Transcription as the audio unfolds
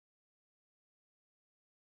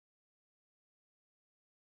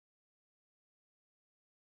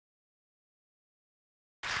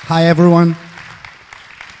Hi, everyone.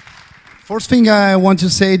 First thing I want to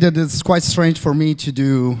say that it's quite strange for me to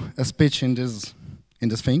do a speech in this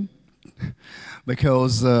thing,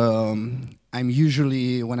 because I'm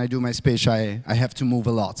usually, when I do my speech, I have to move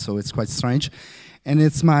a lot, so it's quite strange. And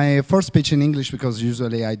it's my first speech in English, because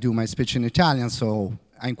usually I do my speech in Italian, so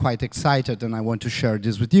I'm quite excited and I want to share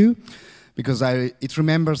this with you, because it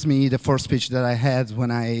remembers me the first speech that I had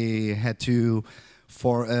when I had to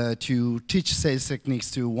teach sales techniques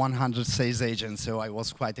to 100 sales agents, so I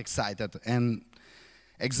was quite excited. And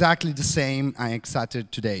exactly the same, I'm excited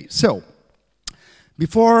today. So,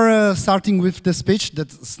 before starting with the speech,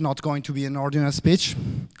 that's not going to be an ordinary speech,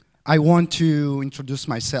 I want to introduce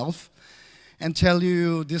myself and tell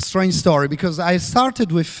you this strange story, because I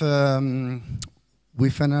started with an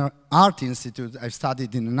art institute. I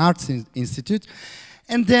studied in an art institute,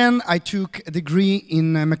 and then I took a degree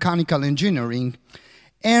in mechanical engineering.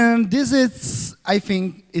 And this is, I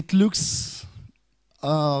think, it looks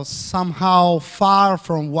somehow far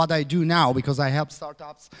from what I do now, because I help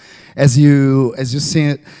startups, as you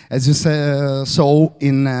saw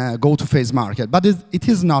in go-to-face market. But it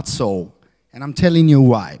is not so, and I'm telling you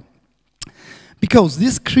why. Because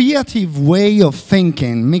this creative way of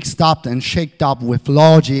thinking, mixed up and shaked up with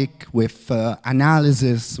logic, with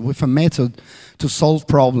analysis, with a method to solve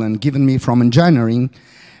problems given me from engineering,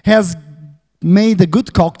 has made a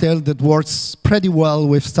good cocktail that works pretty well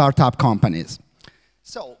with startup companies.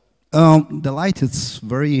 So, the light is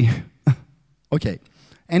very... okay.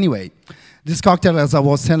 Anyway, this cocktail, as I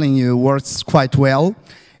was telling you, works quite well.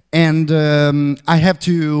 And I have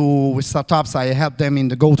to, with startups, I help them in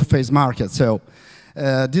the go-to-face market. So,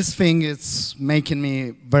 this thing is making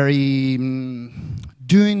me very...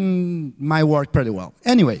 doing my work pretty well.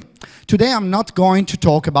 Anyway, today I'm not going to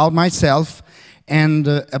talk about myself and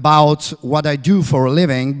about what I do for a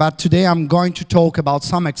living, but today I'm going to talk about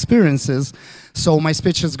some experiences. So my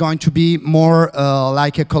speech is going to be more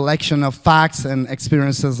like a collection of facts and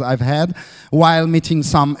experiences I've had while meeting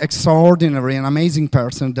some extraordinary and amazing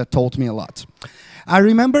person that taught me a lot. I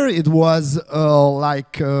remember it was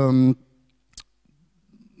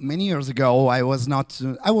many years ago. I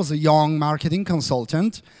was a young marketing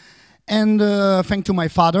consultant. And thanks to my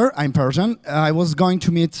father, I'm Persian, I was going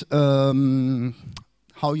to meet,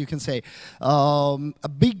 how you can say, a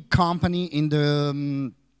big company in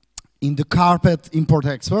the carpet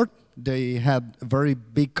import-export. They had very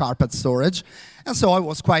big carpet storage. And so I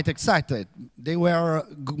was quite excited. They were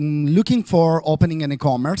looking for opening an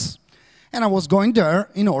e-commerce. And I was going there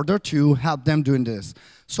in order to help them doing this.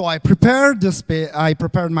 So I prepared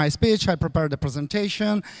my speech, I prepared the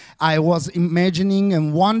presentation, I was imagining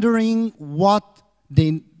and wondering what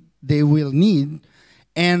they will need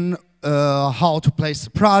and how to place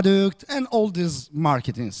the product and all this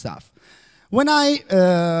marketing stuff. When I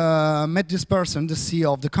met this person, the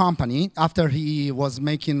CEO of the company, after he was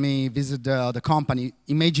making me visit the company,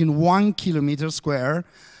 imagine 1 kilometer square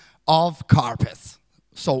of carpets.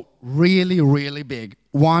 So really, really big,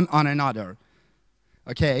 one on another.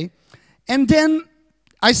 Okay, and then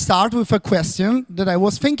I start with a question that I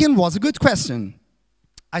was thinking was a good question.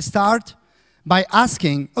 I start by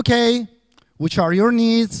asking, okay, which are your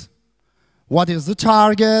needs? What is the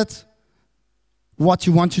target? What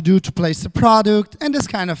you want to do to place the product? And this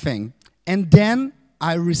kind of thing. And then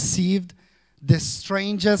I received the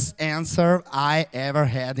strangest answer I ever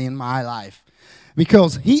had in my life.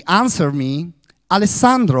 Because he answered me,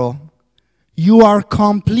 Alessandro, you are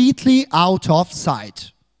completely out of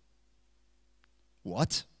sight.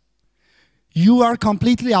 What? You are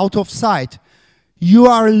completely out of sight. You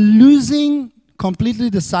are losing completely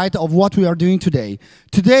the sight of what we are doing today.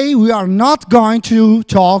 Today we are not going to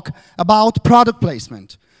talk about product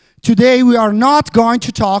placement. Today we are not going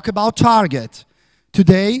to talk about target.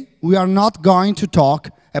 Today we are not going to talk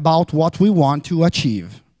about what we want to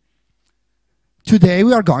achieve. Today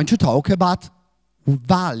we are going to talk about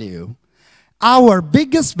value. Our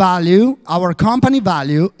biggest value, our company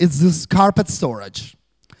value, is this carpet storage.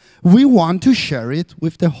 We want to share it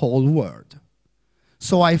with the whole world.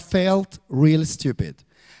 So I felt really stupid.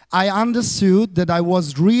 I understood that I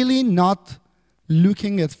was really not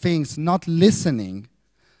looking at things, not listening.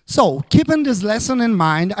 So, keeping this lesson in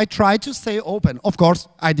mind, I tried to stay open. Of course,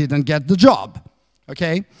 I didn't get the job,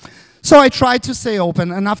 okay? So I tried to stay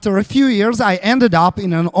open, and after a few years, I ended up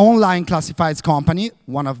in an online classifieds company,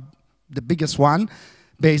 one of the biggest one,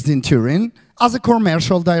 based in Turin, as a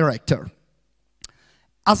commercial director.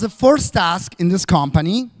 As a first task in this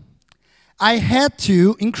company, I had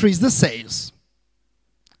to increase the sales.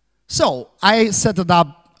 So I set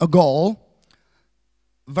up a goal,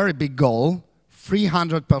 very big goal,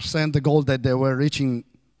 300% the goal that they were reaching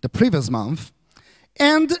the previous month,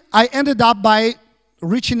 and I ended up by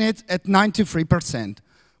reaching it at 93%.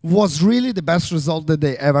 Was really the best result that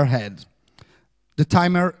they ever had. The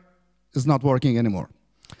timer is not working anymore.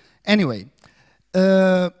 Anyway,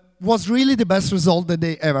 was really the best result that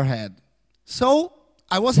they ever had. So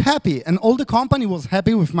I was happy, and all the company was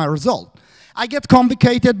happy with my result. I get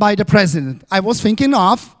convocated by the president. I was thinking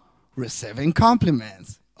of receiving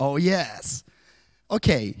compliments. Oh, yes.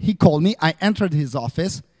 Okay, he called me. I entered his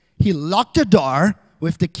office. He locked the door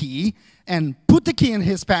with the key and put the key in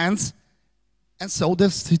his pants. And so the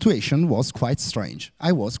situation was quite strange.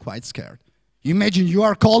 I was quite scared. You imagine you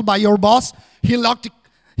are called by your boss. He locked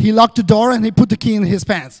the door and he put the key in his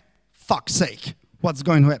pants. Fuck's sake. What's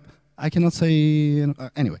going to happen? I cannot say,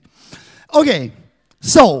 anyway. Okay,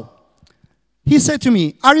 so he said to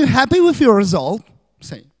me, are you happy with your result? I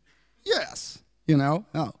say, yes, you know.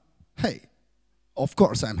 Oh, hey, of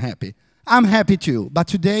course I'm happy. I'm happy too, but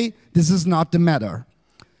today this is not the matter.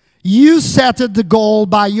 You set the goal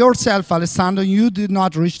by yourself, Alessandro. You did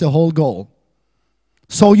not reach the whole goal.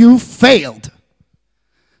 So you failed.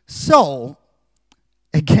 So,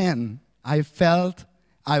 again, I felt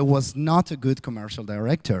I was not a good commercial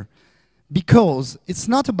director because it's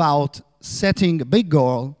not about setting a big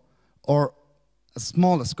goal or a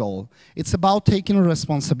smallest goal. It's about taking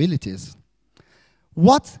responsibilities.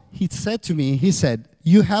 What he said to me, he said,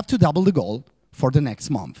 you have to double the goal for the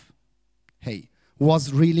next month. Hey,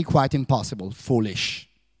 was really quite impossible. Foolish.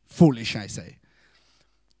 Foolish, I say.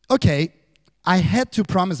 Okay, I had to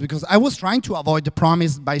promise because I was trying to avoid the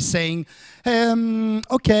promise by saying,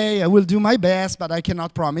 okay, I will do my best, but I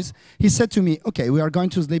cannot promise. He said to me, okay, we are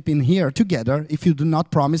going to sleep in here together if you do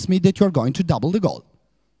not promise me that you are going to double the goal.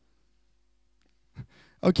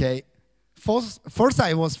 Okay, first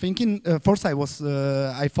I was thinking, I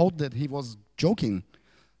thought that he was joking.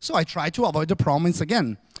 So I tried to avoid the promise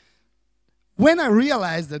again. When I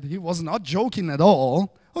realized that he was not joking at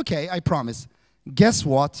all, okay, I promise. Guess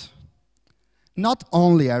what? Not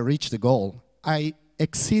only I reached the goal, I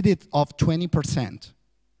exceeded of 20%.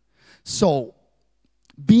 So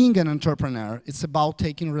being an entrepreneur, it's about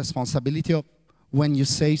taking responsibility of when you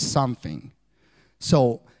say something.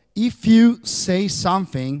 So if you say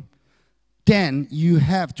something, then you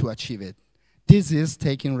have to achieve it. This is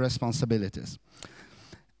taking responsibilities.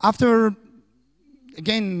 After,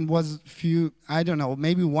 again, was I don't know,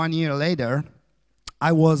 maybe 1 year later,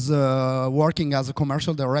 I was working as a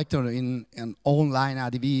commercial director in an online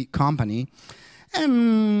ADV company,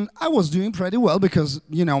 and I was doing pretty well because,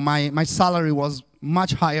 you know, my salary was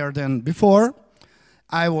much higher than before.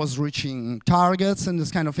 I was reaching targets and this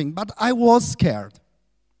kind of thing, but I was scared.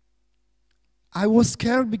 I was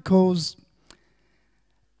scared because,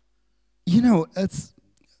 you know, it's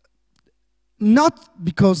not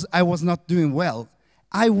because I was not doing well.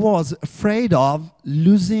 I was afraid of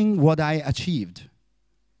losing what I achieved.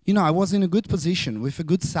 You know, I was in a good position with a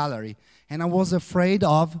good salary, and I was afraid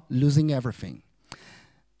of losing everything.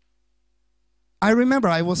 I remember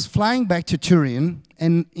I was flying back to Turin,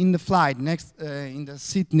 and in the flight, in the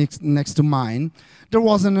seat next to mine, there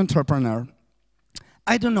was an entrepreneur.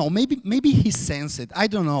 I don't know, maybe he sensed it. I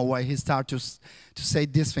don't know why he started to say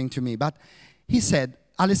this thing to me, but he said,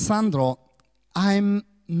 Alessandro, I'm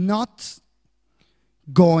not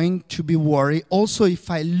going to be worried also if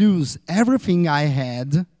I lose everything I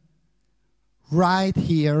had right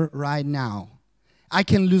here, right now. I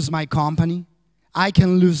can lose my company, I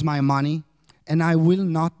can lose my money, and I will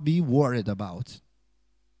not be worried about.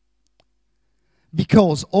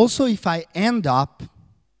 Because also if I end up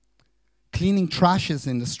cleaning trashes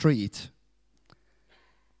in the street,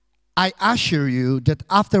 I assure you that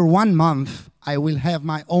after 1 month, I will have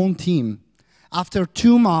my own team. After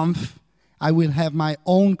 2 months, I will have my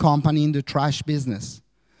own company in the trash business.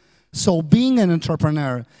 So being an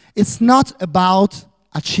entrepreneur, it's not about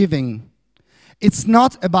achieving. It's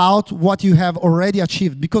not about what you have already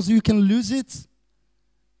achieved, because you can lose it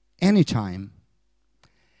anytime.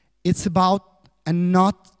 It's about a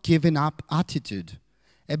not giving up attitude,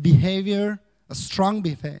 a behavior, a strong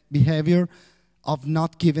behavior of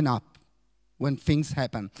not giving up when things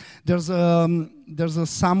happen. There's a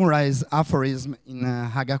samurai's aphorism in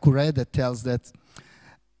Hagakure that tells that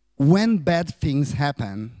when bad things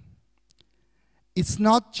happen, it's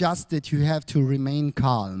not just that you have to remain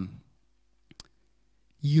calm.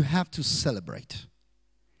 You have to celebrate.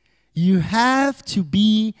 You have to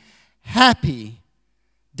be happy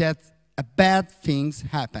that bad things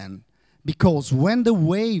happen, because when the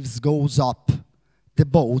waves goes up, the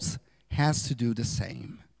boat has to do the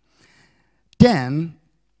same. Then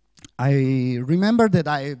I remember that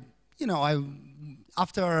I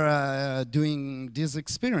after doing these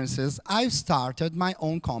experiences, I've started my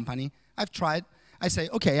own company. I've tried. I say,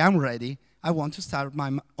 okay, I'm ready. I want to start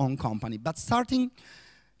my own company. But starting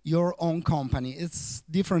your own company, it's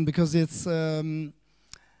different because it's, I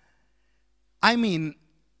mean,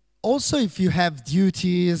 also if you have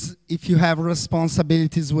duties, if you have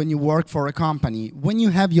responsibilities when you work for a company, when you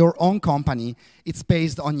have your own company, it's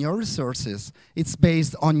based on your resources, it's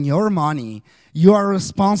based on your money, you are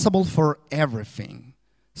responsible for everything.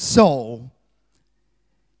 So,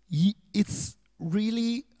 it's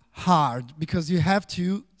really hard because you have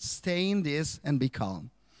to stay in this and be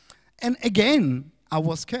calm. And again, I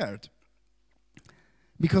was scared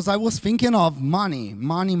because I was thinking of money,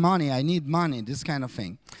 I need money, this kind of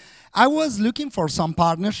thing. I was looking for some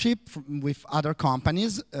partnership with other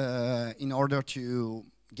companies in order to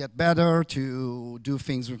get better, to do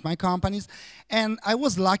things with my companies. And I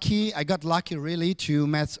was lucky, I got lucky really to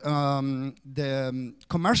meet the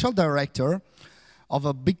commercial director of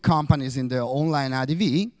a big companies in the online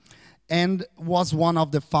ADV and was one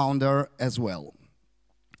of the founder as well.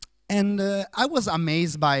 And I was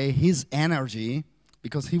amazed by his energy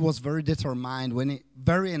because he was very determined,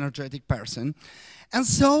 very energetic person. And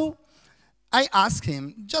so I asked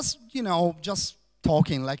him, just, you know, just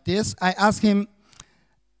talking like this, I asked him,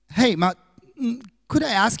 hey, could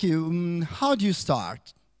I ask you, how do you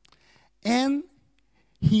start? And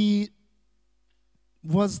he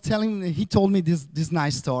told me this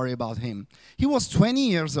nice story about him. He was 20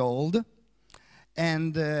 years old,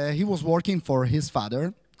 and he was working for his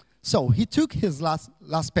father. So he took his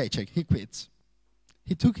last paycheck, he quit.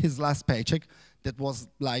 He took his last paycheck, that was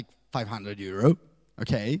like 500 euro,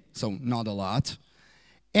 okay, so not a lot.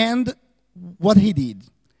 And what he did,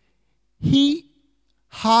 he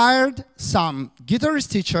hired some guitarist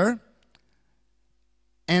teacher,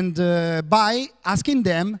 and by asking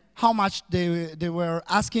them how much they were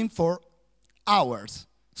asking for hours,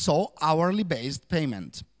 so hourly based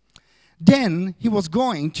payment. Then he was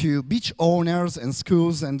going to beach owners and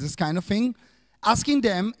schools and this kind of thing, asking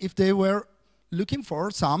them if they were looking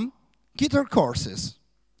for some guitar courses,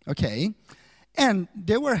 okay? And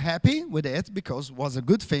they were happy with it because it was a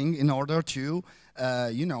good thing in order to,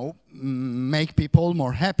 you know, make people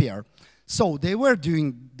more happier. So they were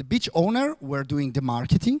doing, the beach owner were doing the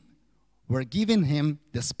marketing, were giving him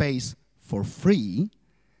the space for free,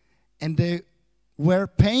 and they were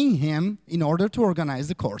paying him in order to organize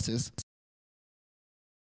the courses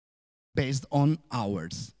based on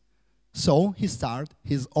hours. So he started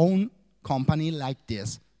his own company like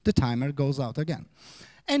this. The timer goes out again.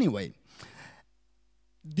 Anyway,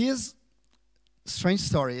 this strange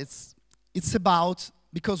story, it's about,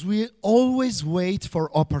 because we always wait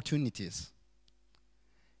for opportunities.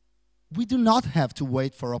 We do not have to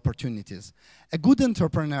wait for opportunities. A good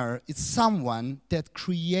entrepreneur is someone that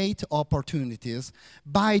creates opportunities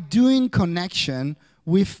by doing connection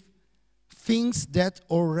with things that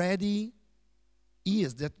already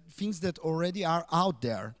things that already are out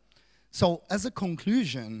there. So as a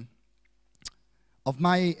conclusion of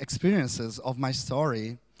my experiences, of my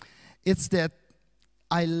story, it's that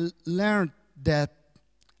I learned that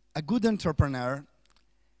a good entrepreneur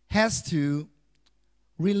has to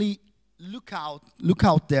really look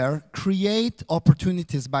out there, create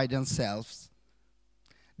opportunities by themselves,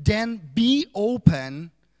 then be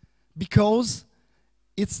open, because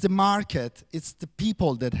it's the market, it's the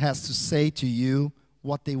people that has to say to you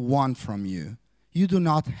what they want from you. You do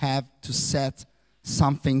not have to set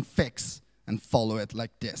something fixed and follow it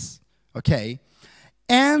like this, okay?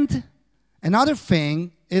 And another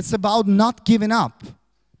thing, it's about not giving up,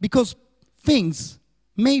 because things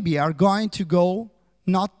maybe are going to go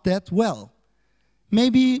not that well.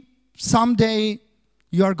 Maybe someday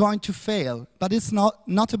you are going to fail, but it's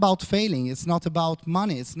not about failing, it's not about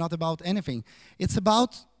money, it's not about anything. It's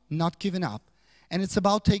about not giving up, and it's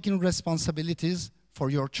about taking responsibilities for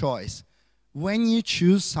your choice. When you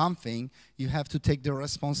choose something, you have to take the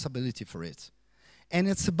responsibility for it. And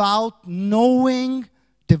it's about knowing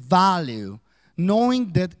the value,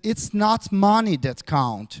 knowing that it's not money that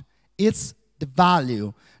counts, it's the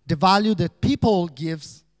value that people give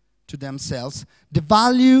to themselves, the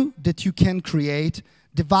value that you can create,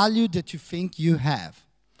 the value that you think you have.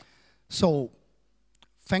 So,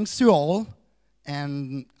 thanks to all,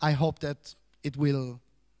 and I hope that it will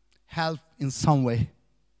help in some way.